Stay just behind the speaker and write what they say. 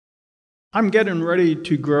I'm getting ready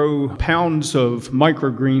to grow pounds of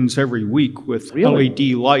microgreens every week with Really?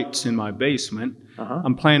 LED lights in my basement.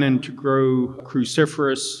 I'm planning to grow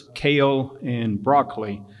cruciferous, kale, and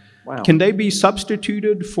broccoli. Wow. Can they be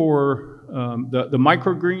substituted for the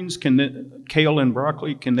microgreens? Kale and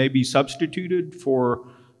broccoli, can they be substituted for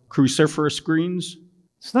cruciferous greens?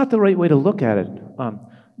 It's not the right way to look at it.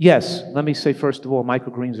 Yes, let me say first of all,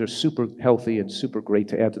 microgreens are super healthy and super great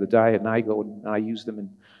to add to the diet, and I go and I use them and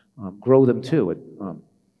grow them too.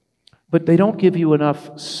 But they don't give you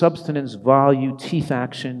enough substance, volume, teeth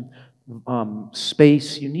action,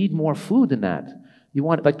 space. You need more food than that. You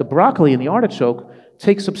want, like the broccoli and the artichoke,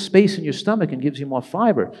 takes up space in your stomach and gives you more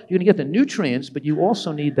fiber. You're going to get the nutrients, but you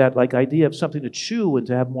also need that idea of something to chew and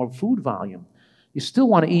to have more food volume. You still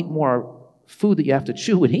want to eat more food that you have to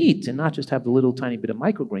chew and eat, and not just have the little tiny bit of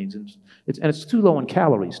microgreens. And it's too low in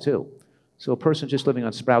calories too. So a person just living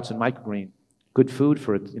on sprouts and microgreen, good food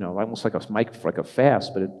for almost like a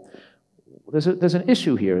fast. But there's an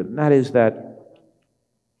issue here, and that is that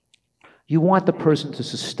you want the person to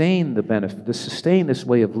sustain the benefit, to sustain this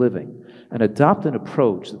way of living, and adopt an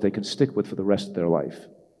approach that they can stick with for the rest of their life.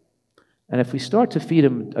 And if we start to feed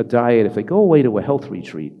them a diet, if they go away to a health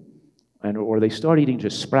retreat, or they start eating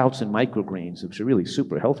just sprouts and microgreens, which are really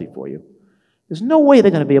super healthy for you, there's no way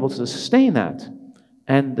they're going to be able to sustain that.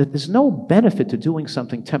 And there's no benefit to doing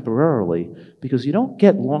something temporarily, because you don't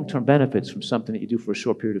get long-term benefits from something that you do for a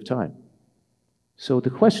short period of time. So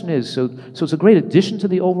the question is, so it's a great addition to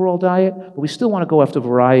the overall diet, but we still want to go after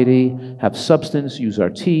variety, have substance, use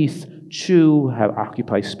our teeth, chew,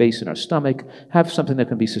 occupy space in our stomach, have something that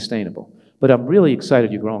can be sustainable. But I'm really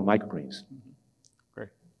excited you're growing microgreens. Great.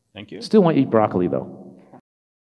 Thank you. Still want to eat broccoli, though.